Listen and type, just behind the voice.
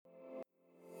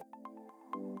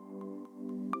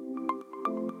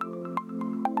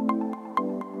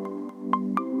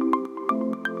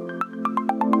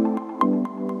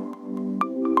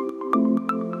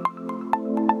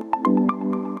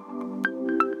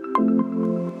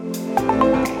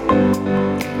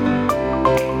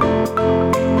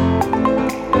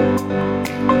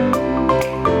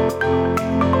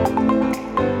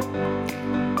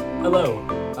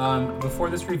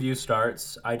this review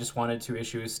starts, I just wanted to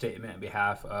issue a statement on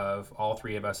behalf of all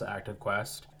three of us at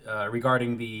ActiveQuest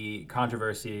regarding the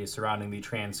controversy surrounding the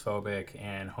transphobic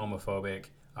and homophobic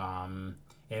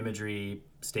imagery,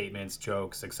 statements,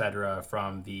 jokes, etc.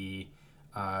 from the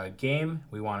game.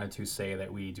 We wanted to say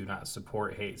that we do not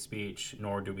support hate speech,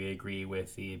 nor do we agree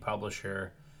with the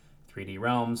publisher, 3D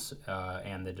Realms,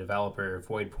 and the developer,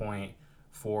 Voidpoint,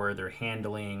 for their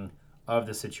handling of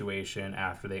the situation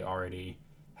after they already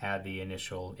had the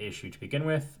initial issue to begin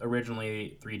with.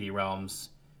 Originally, 3D Realms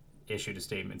issued a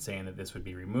statement saying that this would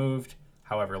be removed.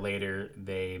 However, later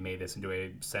they made this into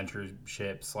a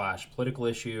censorship / political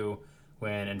issue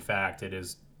when in fact it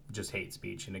is just hate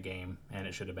speech in a game and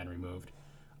it should have been removed.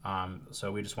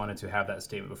 So we just wanted to have that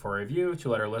statement before review to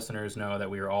let our listeners know that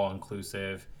we are all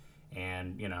inclusive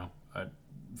and,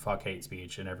 fuck hate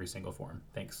speech in every single form.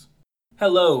 Thanks.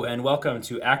 Hello and welcome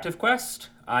to ActiveQuest.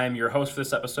 I am your host for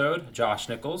this episode, Josh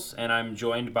Nichols, and I'm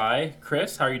joined by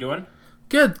Chris. How are you doing?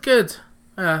 Good.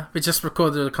 We just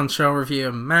recorded a control review,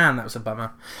 and man, that was a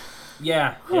bummer.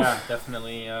 Yeah,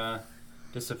 definitely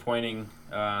disappointing.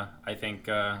 I think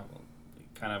kind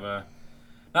of a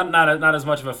not as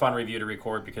much of a fun review to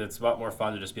record because it's a lot more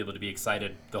fun to just be able to be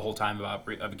excited the whole time about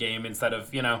a game instead of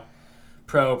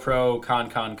pro con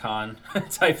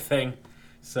type thing.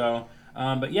 So.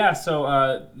 For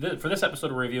this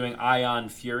episode, we're reviewing Ion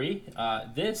Fury.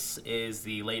 This is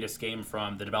the latest game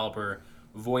from the developer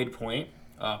Voidpoint,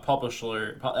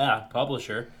 publisher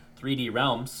 3D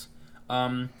Realms.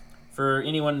 For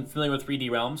anyone familiar with 3D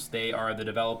Realms, they are the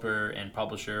developer and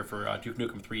publisher for Duke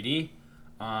Nukem 3D,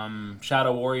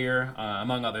 Shadow Warrior,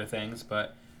 among other things.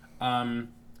 But and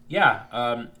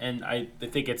I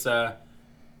think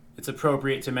it's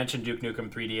appropriate to mention Duke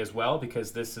Nukem 3D as well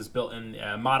because this is built in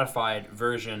a modified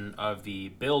version of the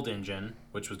build engine,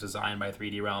 which was designed by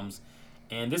 3D Realms.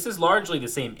 And this is largely the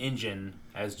same engine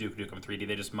as Duke Nukem 3D.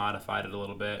 They just modified it a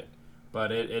little bit.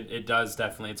 But it does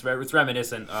definitely, it's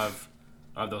reminiscent of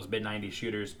those mid-90s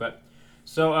shooters. But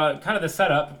so kind of the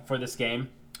setup for this game,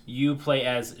 you play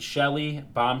as Shelly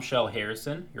Bombshell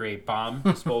Harrison. You're a bomb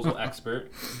disposal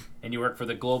expert, and you work for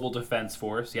the Global Defense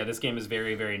Force. Yeah, this game is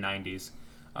very, very 90s.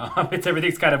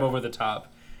 Everything's kind of over the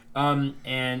top.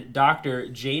 And Dr.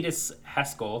 Jadis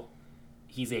Heskel,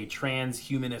 he's a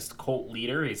transhumanist cult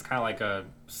leader. He's kind of like a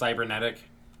cybernetic,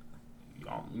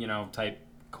 type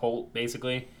cult,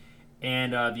 basically.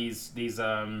 And these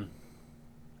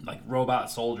like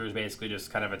robot soldiers basically just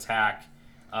kind of attack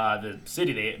the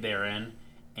city they're in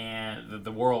and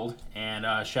the world.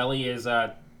 And Shelly is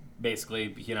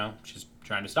basically, she's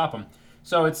trying to stop them.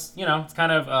 So it's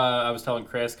kind of, I was telling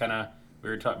Chris, kind of, we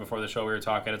were talking before the show. We were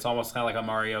talking. It's almost kind of like a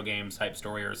Mario games type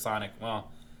story or Sonic. Well,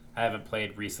 I haven't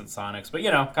played recent Sonics, but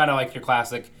kind of like your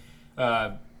classic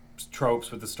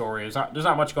tropes with the story. There's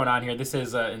not much going on here. This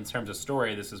is in terms of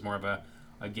story. This is more of a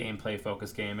gameplay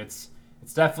focused game. It's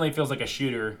definitely feels like a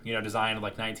shooter. Designed in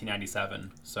like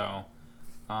 1997. So,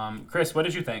 Chris, what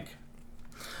did you think?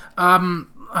 I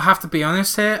have to be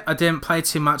honest here. I didn't play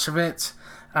too much of it.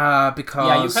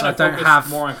 Because you I don't have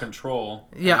more on control.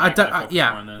 Yeah, I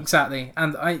don't. Exactly.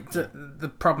 And the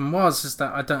problem is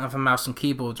that I don't have a mouse and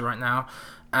keyboard right now,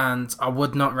 and I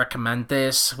would not recommend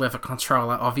this with a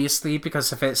controller, obviously,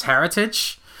 because of its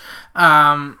heritage.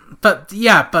 But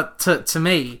to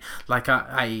me, like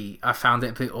I found it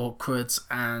a bit awkward,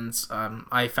 and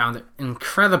I found it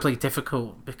incredibly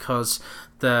difficult because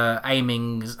the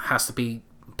aiming has to be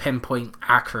pinpoint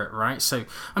accurate, right? So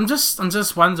I'm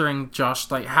just wondering, Josh,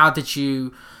 like, how did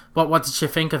you what did you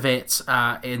think of it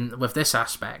with this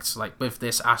aspect, like with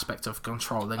this aspect of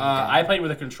controlling? I played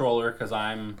with a controller because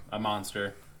I'm a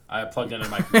monster. I plugged into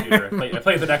my computer. I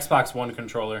played with an Xbox One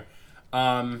controller,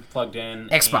 plugged in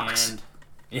Xbox.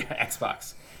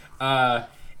 Xbox. Can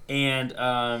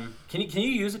you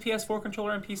use a PS4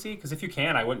 controller on PC? Because if you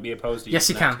can, I wouldn't be opposed to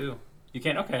using that too. You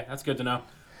can. Okay, that's good to know.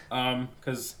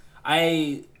 Because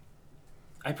I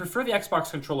prefer the Xbox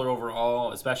controller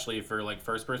overall, especially for like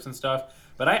first person stuff.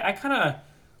 But I kind of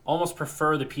almost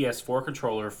prefer the PS4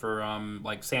 controller for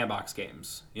like sandbox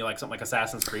games. Like something like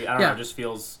Assassin's Creed. I don't know, it just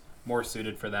feels more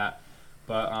suited for that.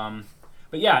 But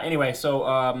yeah, anyway, so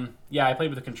I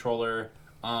played with the controller,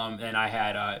 and I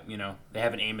had they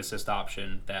have an aim assist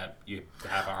option that you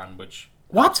have on, which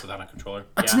what without a controller.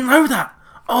 I didn't know that.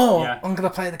 Oh, yeah. I'm gonna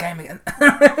play the game again.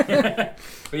 But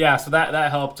yeah, so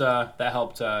that helped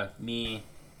me,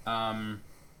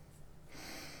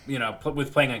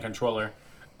 with playing on a controller.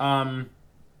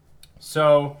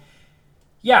 So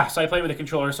I played with a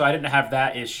controller, so I didn't have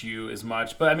that issue as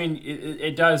much. But I mean,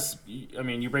 it does. I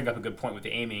mean, you bring up a good point with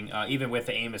the aiming. Even with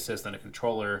the aim assist on a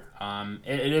controller,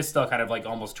 it is still kind of like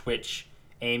almost Twitch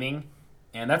aiming.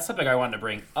 And that's something I wanted to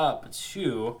bring up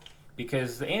too,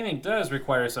 because the aiming does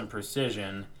require some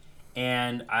precision,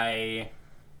 and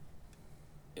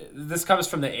this comes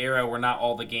from the era where not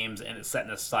all the games set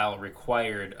in a style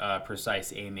required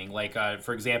precise aiming. Like,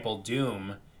 for example,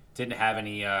 Doom didn't have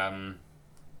any.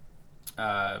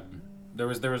 There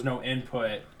was no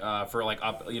input for like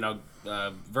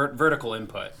vertical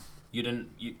input.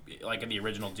 Like in the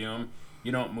original Doom,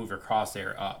 you don't move your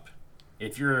crosshair up.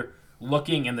 If you're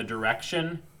looking in the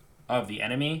direction of the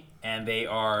enemy and they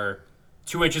are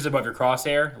 2 inches above your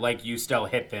crosshair, like you still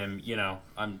hit them.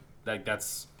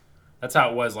 That's how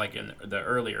it was like in the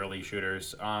early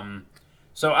shooters.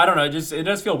 So I don't know. It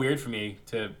does feel weird for me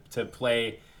to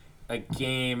play a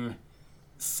game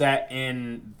set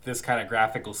in this kind of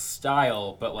graphical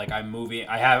style, but like I'm moving.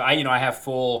 I have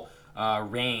full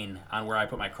reign on where I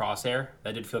put my crosshair.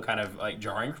 That did feel kind of like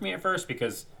jarring for me at first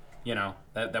because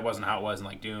that wasn't how it was in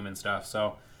like Doom and stuff.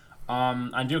 So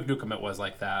on Duke Nukem it was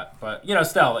like that, but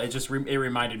still it just it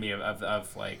reminded me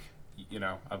of like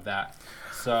of that.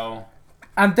 So.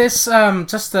 And this,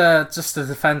 just to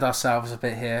defend ourselves a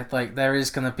bit here, like there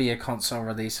is going to be a console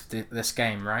release of this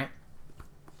game, right?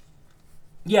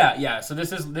 Yeah. So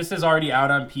this is already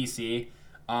out on PC.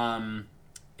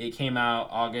 It came out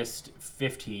August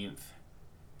 15th,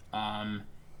 and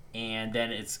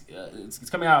then it's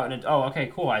coming out. And okay,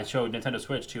 cool. I showed Nintendo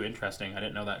Switch too. Interesting. I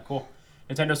didn't know that. Cool.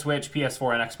 Nintendo Switch,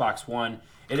 PS4, and Xbox One.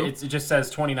 Cool. It just says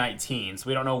 2019, so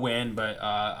we don't know when. But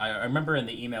I remember in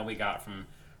the email we got from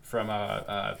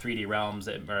 3D Realms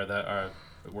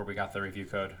where we got the review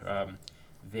code.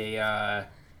 They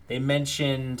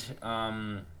mentioned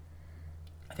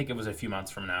I think it was a few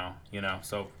months from now,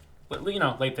 so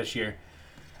late this year.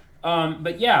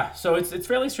 But yeah, so it's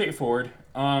fairly straightforward.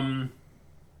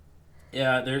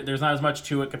 There's not as much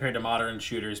to it compared to modern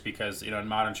shooters because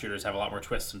modern shooters have a lot more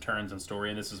twists and turns in story,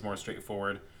 and this is more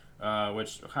straightforward,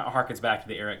 which harkens back to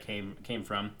the era it came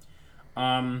from.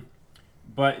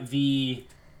 But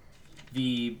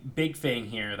the big thing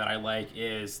here that I like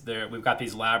is we've got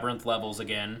these labyrinth levels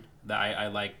again that I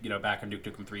like, back in Duke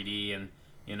Nukem 3D and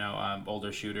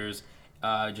older shooters,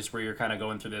 just where you're kind of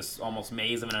going through this almost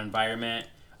maze of an environment.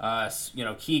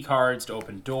 Key cards to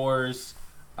open doors.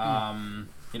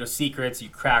 Secrets,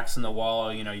 cracks in the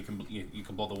wall. You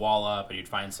can blow the wall up and you'd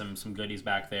find some goodies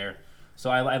back there. So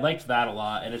I liked that a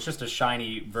lot, and it's just a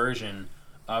shiny version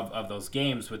of those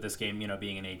games with this game,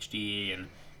 being in HD and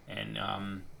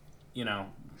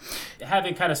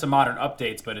having kind of some modern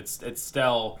updates, but it's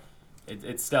still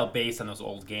based on those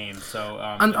old games. So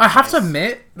and I have to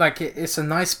admit, like it's a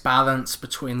nice balance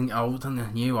between the old and the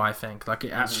new. I think like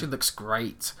it actually looks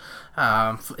great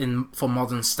for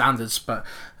modern standards. But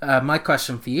my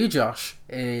question for you, Josh,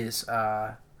 is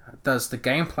does the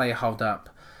gameplay hold up?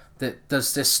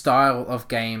 Does this style of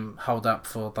game hold up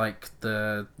for like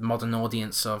the modern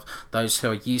audience of those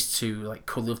who are used to like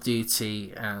Call of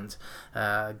Duty and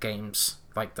games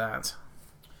like that?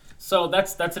 So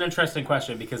that's an interesting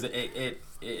question because it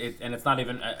and it's not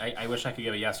even. I wish I could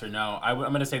give a yes or no. I'm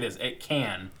going to say this: it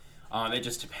can. It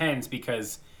just depends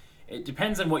because it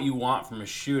depends on what you want from a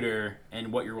shooter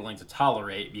and what you're willing to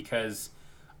tolerate. Because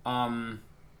I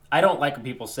don't like when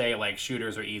people say like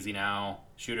shooters are easy now.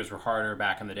 Shooters were harder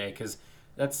back in the day because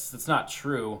that's not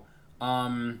true.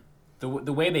 The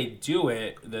way they do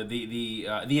it,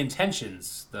 the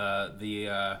intentions,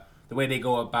 the way they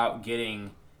go about getting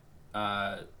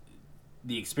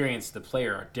the experience of the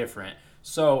player are different.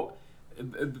 So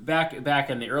back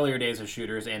in the earlier days of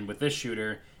shooters and with this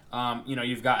shooter,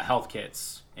 you've got health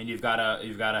kits and you've got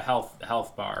a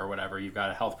health bar or whatever. You've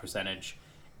got a health percentage,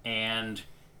 and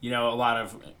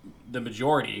the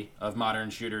majority of modern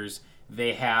shooters,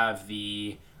 they have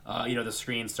the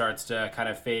screen starts to kind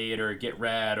of fade or get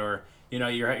red, or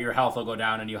your health will go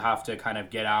down and you have to kind of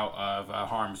get out of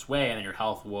harm's way, and then your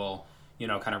health will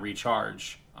kind of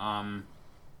recharge.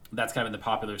 That's kind of in the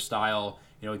popular style.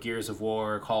 Gears of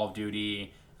War, Call of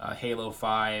Duty, Halo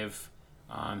 5,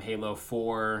 Halo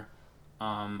 4,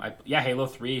 Halo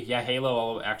 3,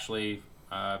 Halo actually,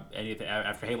 anything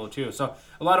after Halo 2. So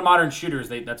a lot of modern shooters,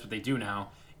 that's what they do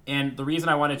now. And the reason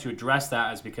I wanted to address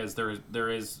that is because there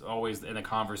is always in a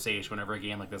conversation whenever a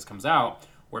game like this comes out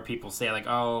where people say like,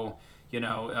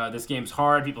 this game's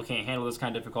hard, people can't handle this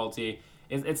kind of difficulty.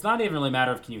 It's not even really a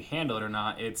matter of can you handle it or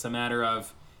not. It's a matter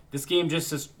of this game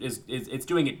just is it's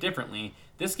doing it differently.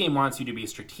 This game wants you to be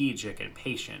strategic and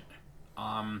patient.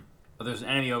 But there's an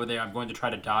enemy over there. I'm going to try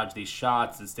to dodge these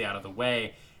shots and stay out of the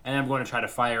way, and I'm going to try to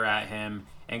fire at him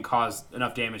and cause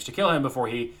enough damage to kill him before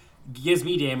he gives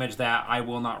me damage that I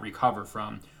will not recover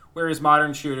from. Whereas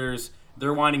modern shooters,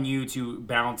 they're wanting you to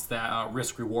balance that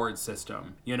risk reward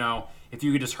system. You know, if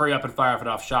you could just hurry up and fire off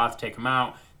enough shots, take them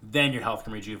out, then your health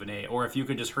can rejuvenate. Or if you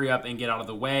could just hurry up and get out of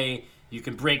the way, you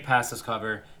can break past this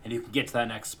cover and you can get to that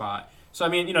next spot. So I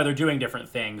mean, you know, they're doing different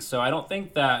things. So I don't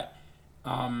think that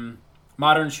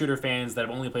modern shooter fans that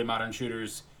have only played modern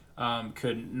shooters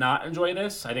could not enjoy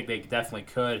this. I think they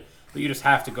definitely could, but you just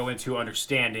have to go into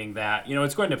understanding that, you know,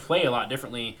 it's going to play a lot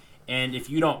differently. And if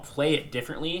you don't play it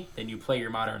differently than you play your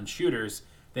modern shooters,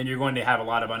 then you're going to have a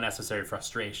lot of unnecessary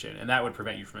frustration, and that would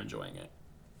prevent you from enjoying it.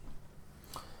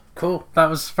 Cool. That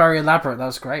was very elaborate. That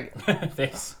was great.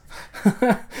 Thanks. So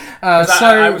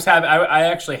I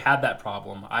actually had that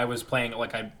problem. I was playing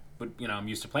like I would, you know, I'm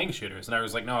used to playing shooters, and I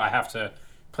was like, no, I have to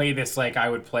play this like I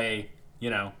would play,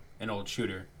 you know, an old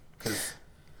shooter, because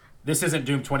this isn't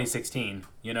Doom 2016.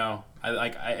 You know,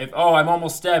 I'm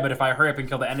almost dead, but if I hurry up and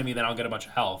kill the enemy, then I'll get a bunch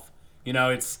of health. You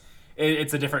know, it's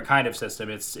a different kind of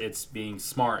system. It's being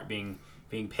smart, being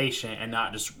patient, and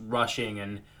not just rushing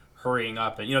and hurrying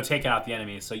up and, you know, taking out the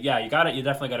enemies. So yeah, you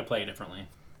definitely got to play it differently.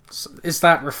 So is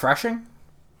that refreshing?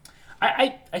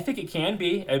 I think it can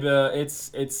be.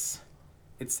 It's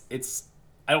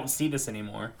I don't see this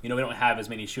anymore. You know, we don't have as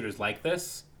many shooters like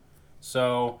this,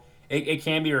 so it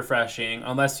can be refreshing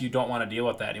unless you don't want to deal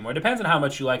with that anymore. It depends on how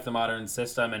much you like the modern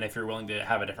system and if you're willing to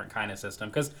have a different kind of system.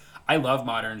 Because I love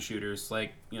modern shooters.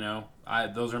 Like, you know,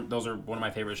 those are one of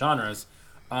my favorite genres.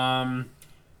 But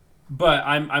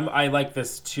I like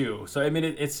this too. So I mean,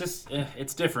 it's just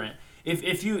it's different.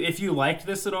 If you liked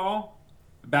this at all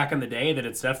back in the day, that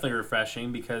it's definitely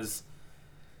refreshing because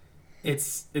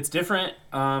it's different.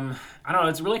 I don't know.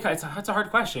 It's really it's a hard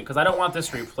question because I don't want this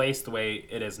to replace the way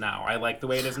it is now. I like the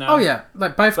way it is now. Oh yeah,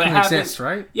 like both can exist,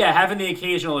 right? Yeah, having the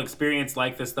occasional experience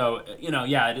like this though, you know,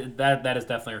 yeah, that is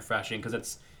definitely refreshing because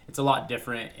it's a lot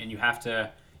different and you have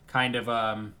to kind of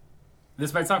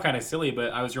this might sound kind of silly,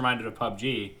 but I was reminded of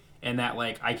PUBG and that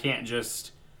like I can't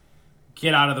just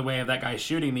get out of the way of that guy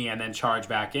shooting me and then charge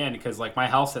back in because like my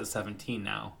health's at 17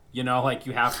 now. You know, like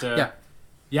you have to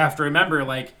remember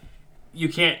like you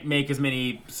can't make as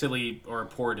many silly or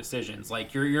poor decisions.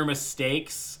 Like your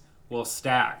mistakes will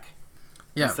stack.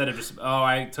 Yeah. Instead of just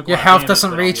I took your health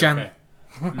doesn't regen.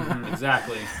 Okay.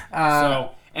 Exactly.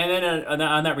 So and then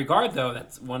on that regard though,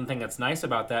 that's one thing that's nice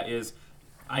about that is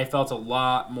I felt a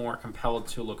lot more compelled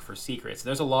to look for secrets.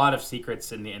 There's a lot of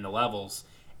secrets in the levels,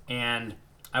 and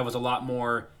I was a lot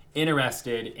more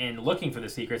interested in looking for the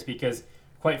secrets because,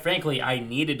 quite frankly, I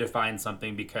needed to find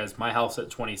something because my health's at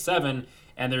 27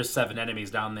 and there's 7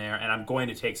 enemies down there, and I'm going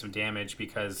to take some damage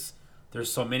because there's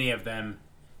so many of them.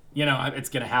 You know, it's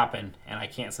going to happen, and I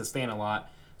can't sustain a lot.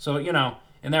 So, you know,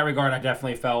 in that regard, I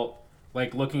definitely felt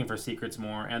like looking for secrets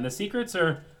more, and the secrets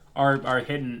are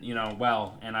hidden, you know,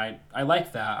 well, and I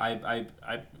like that. I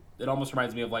it almost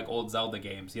reminds me of like old Zelda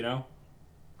games, you know?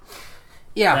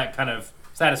 Yeah. That kind of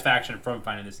satisfaction from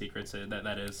finding the secrets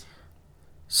that is.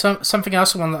 Something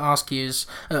else I wanted to ask you is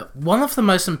one of the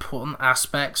most important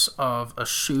aspects of a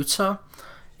shooter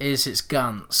is its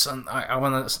guns, and I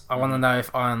want to know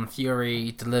if Iron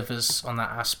Fury delivers on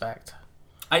that aspect.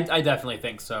 I definitely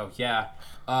think so. Yeah.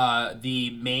 The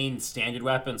main standard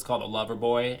weapon is called a Lover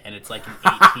Boy, and it's like an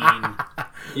 18.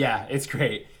 Yeah, it's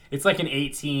great. It's like an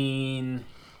 18.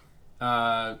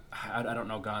 I don't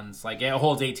know guns. Like it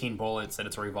holds 18 bullets, and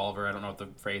it's a revolver. I don't know what the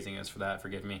phrasing is for that.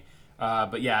 Forgive me.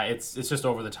 But yeah, it's just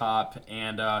over the top,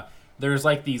 and there's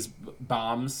like these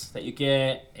bombs that you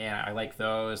get, and I like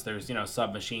those. There's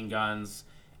submachine guns,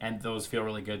 and those feel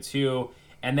really good too.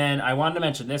 And then I wanted to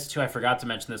mention this too. I forgot to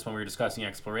mention this when we were discussing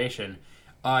exploration.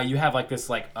 You have like this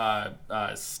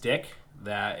stick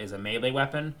that is a melee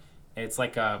weapon. It's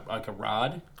like a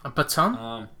rod. A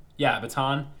baton? Yeah, a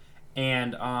baton.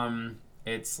 And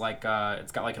it's like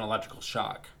it's got like an electrical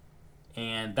shock.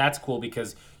 And that's cool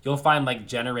because you'll find like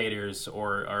generators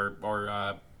or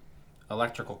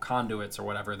electrical conduits or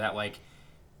whatever that like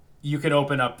you can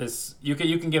open up this you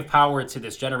can give power to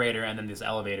this generator and then this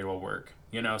elevator will work.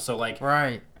 So like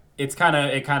right. It kind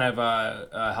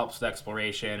of helps with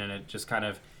exploration, and it just kind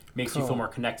of makes you feel more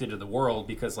connected to the world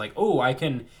because, like, I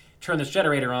can turn this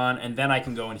generator on, and then I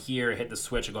can go in here, hit the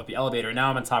switch, and go up the elevator. And now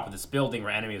I'm on top of this building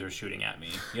where enemies are shooting at me.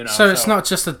 So it's not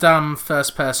just a dumb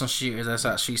first-person shooter. There's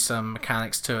actually some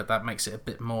mechanics to it that makes it a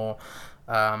bit more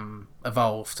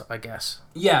evolved, I guess.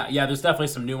 Yeah. There's definitely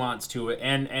some nuance to it,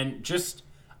 and just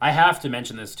I have to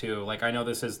mention this too. Like, I know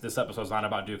this episode's not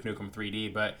about Duke Nukem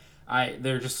 3D, but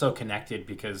they're just so connected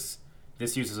because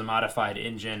this uses a modified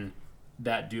engine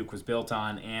that Duke was built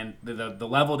on, and the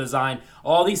level design,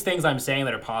 all these things I'm saying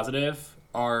that are positive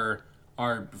are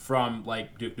from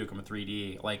like Duke Nukem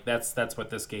 3D. Like that's what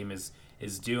this game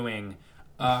is doing.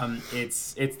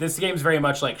 It's this game's very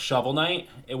much like Shovel Knight.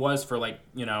 It was for like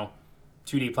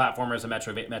 2D platformers and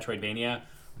Metroidvania,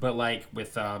 but like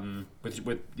with the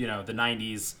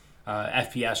 '90s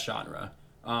FPS genre.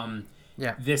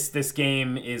 Yeah. This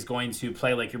game is going to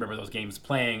play like you remember those games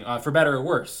playing, for better or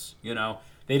worse.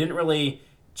 They didn't really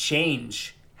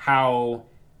change how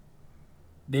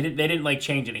they didn't like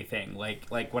change anything. Like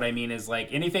what I mean is like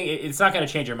anything. It's not going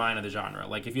to change your mind of the genre.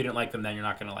 Like if you didn't like them, then you're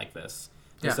not going to like this.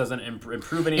 This doesn't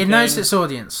improve anything. It knows its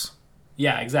audience.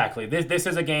 Yeah, exactly. This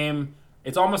is a game.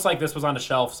 It's almost like this was on a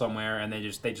shelf somewhere, and they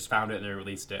just found it and they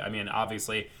released it. I mean,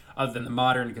 obviously, other than the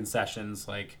modern concessions,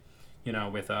 like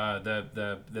with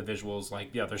the visuals,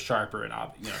 like they're sharper and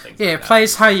things. Yeah, like it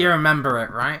plays how you remember it,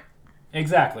 right?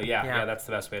 Exactly. Yeah. That's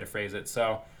the best way to phrase it.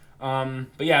 So, but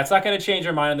yeah, it's not going to change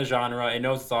your mind on the genre. It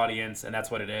knows its audience, and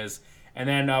that's what it is. And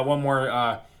then one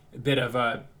more bit of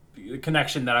a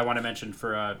connection that I want to mention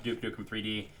for Duke Nukem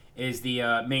 3D is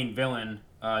the main villain,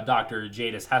 Dr.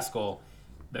 Jadis Heskel,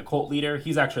 the cult leader.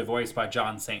 He's actually voiced by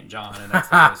John St. John, and that's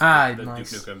the voice of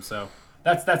nice. Duke Nukem. So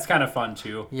that's kind of fun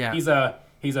too. Yeah, he's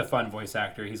a fun voice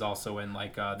actor. He's also in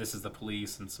like This Is the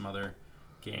Police and some other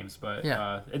games. But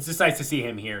it's just nice to see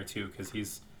him here too because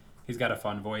he's got a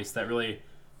fun voice that really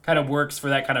kind of works for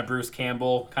that kind of Bruce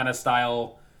Campbell kind of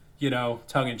style.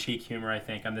 Tongue-in-cheek humor, I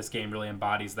think, and this game really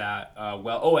embodies that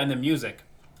well. Oh, and the music.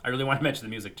 I really want to mention the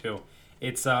music, too.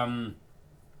 It's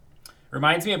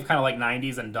reminds me of kind of like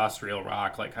 90s industrial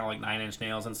rock, like kind of like Nine Inch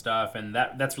Nails and stuff, and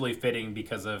that's really fitting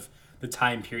because of the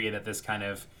time period that this kind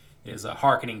of is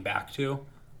harkening back to.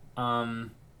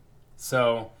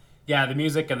 So, yeah, the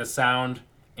music and the sound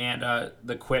and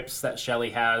the quips that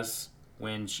Shelly has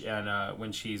when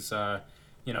she's,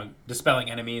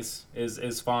 dispelling enemies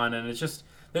is fun, and it's just...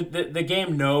 The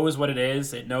game knows what it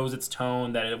is. It knows its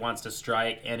tone that it wants to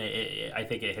strike, and I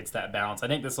think it hits that balance. I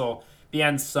think this will be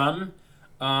on some.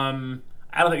 I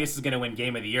don't think this is going to win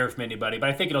Game of the Year from anybody, but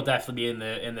I think it'll definitely be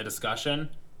in the discussion.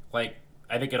 Like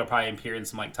I think it'll probably appear in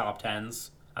some like top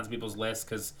 10s on some people's lists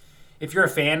because if you're a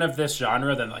fan of this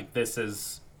genre, then like this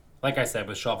is like I said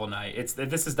with Shovel Knight.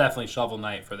 This is definitely Shovel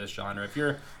Knight for this genre. If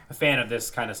you're a fan of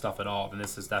this kind of stuff at all, then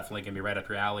this is definitely going to be right up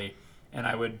your alley, and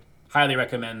I would highly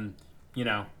recommend.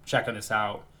 Checking this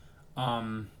out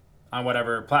on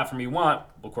whatever platform you want.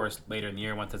 Of course, later in the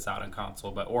year once it's out on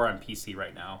console, or on PC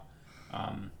right now.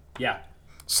 Yeah.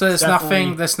 So there's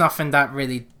nothing that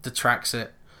really detracts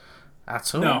it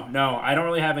at all. No, I don't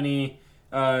really have any.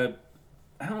 I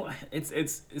don't.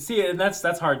 It's see, and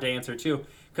that's hard to answer too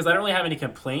because I don't really have any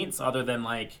complaints other than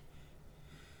like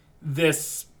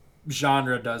this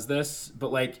genre does this,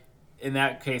 but like in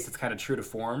that case, it's kind of true to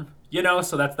form.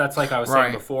 So that's like I was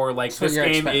saying before. Like this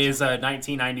game is a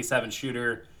 1997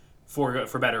 shooter,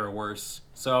 for better or worse.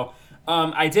 So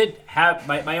I did have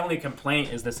my only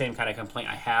complaint is the same kind of complaint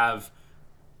I have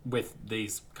with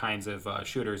these kinds of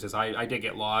shooters is I did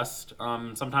get lost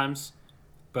sometimes,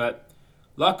 but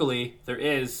luckily there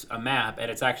is a map and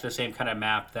it's actually the same kind of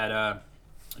map that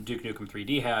Duke Nukem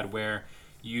 3D had where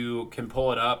you can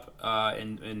pull it up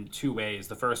in two ways.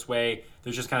 The first way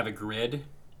there's just kind of a grid.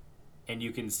 And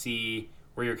you can see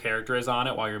where your character is on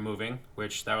it while you're moving,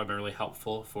 which that would be really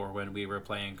helpful for when we were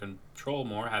playing Control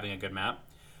more, having a good map.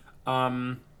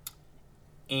 And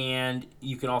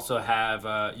you can also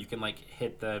have, you can like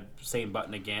hit the same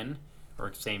button again,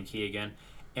 or same key again,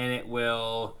 and it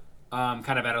will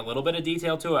kind of add a little bit of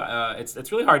detail to it.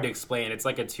 It's really hard to explain. It's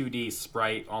like a 2D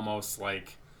sprite, almost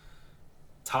like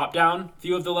top-down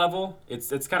view of the level. It's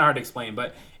kind of hard to explain,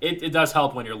 but it does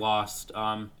help when you're lost.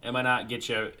 It might not get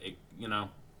you...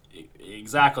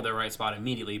 exactly the right spot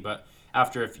immediately, but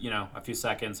after a few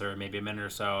seconds or maybe a minute or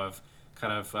so of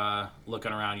kind of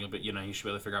looking around, you should be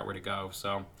able to figure out where to go.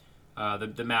 So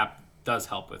the map does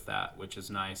help with that, which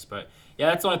is nice. But yeah,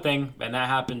 that's the only thing, and that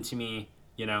happened to me.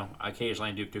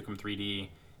 Occasionally in Duke Nukem 3D,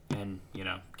 and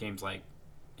games like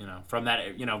from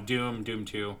that Doom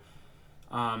 2.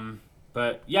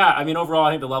 But yeah, I mean overall,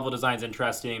 I think the level design's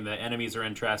interesting. The enemies are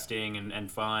interesting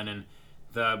and fun, and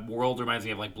the world reminds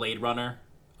me of like Blade Runner.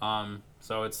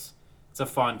 So it's a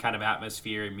fun kind of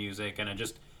atmosphere and music, and it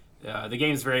just the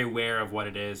game's very aware of what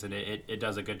it is, and it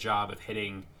does a good job of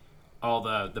hitting all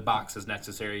the boxes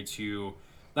necessary to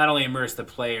not only immerse the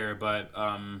player, but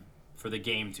for the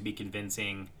game to be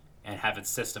convincing and have its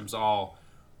systems all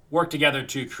work together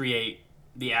to create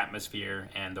the atmosphere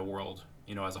and the world,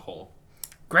 as a whole.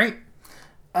 Great.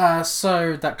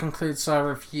 So that concludes our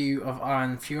review of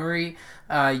Iron Fury.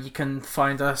 You can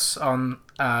find us on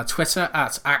Twitter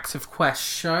at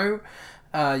ActiveQuest Show.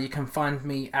 You can find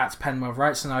me at Penworld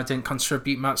Writes, and I didn't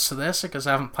contribute much to this because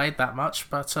I haven't played that much.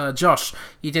 But Josh,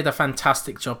 you did a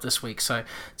fantastic job this week, so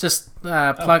just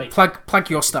plug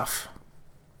your stuff.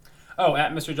 Oh,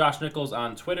 at Mr. Josh Nichols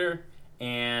on Twitter,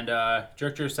 and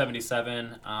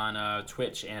Jerkjer77 on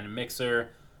Twitch and Mixer.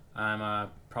 I'm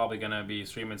probably going to be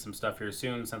streaming some stuff here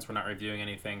soon since we're not reviewing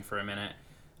anything for a minute.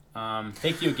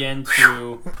 Thank you again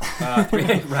to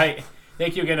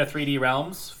Thank you again to 3D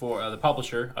Realms for the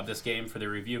publisher of this game for the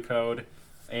review code,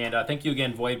 and thank you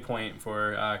again Voidpoint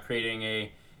for creating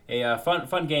a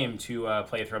fun game to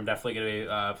play through. I'm definitely going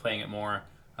to be playing it more,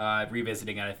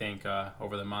 revisiting it. I think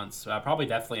over the months, probably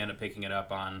definitely end up picking it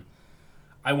up on.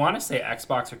 I want to say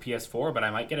Xbox or PS4, but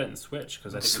I might get it in Switch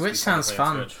because I think Switch sounds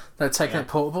fun. They're taking it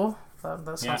portable.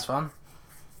 That sounds fun.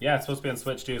 Yeah, it's supposed to be on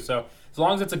Switch too. So as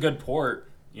long as it's a good port,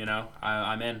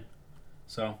 I'm in.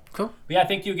 So cool. But yeah,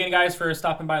 thank you again, guys, for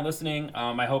stopping by and listening.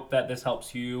 I hope that this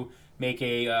helps you make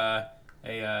an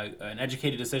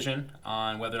educated decision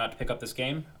on whether or not to pick up this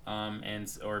game,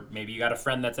 or maybe you got a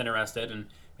friend that's interested, and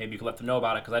maybe you can let them know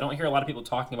about it because I don't hear a lot of people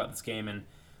talking about this game, and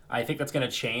I think that's going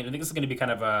to change. I think this is going to be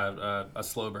kind of a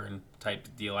slow burn type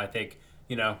deal. I think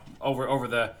over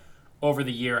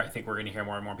the year, I think we're going to hear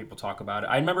more and more people talk about it.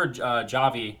 I remember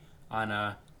Javi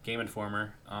on Game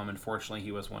Informer. Unfortunately,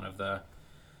 he was one of the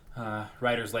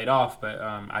writers laid off, but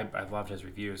I loved his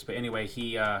reviews. But anyway,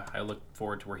 I look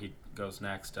forward to where he goes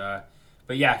next.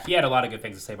 But yeah, he had a lot of good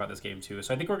things to say about this game too.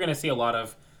 So I think we're going to see a lot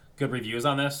of good reviews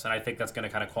on this, and I think that's going to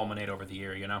kind of culminate over the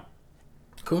year.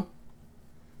 Cool.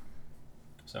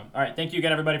 So, all right. Thank you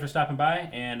again, everybody, for stopping by,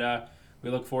 and we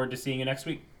look forward to seeing you next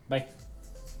week. Bye.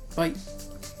 Bye.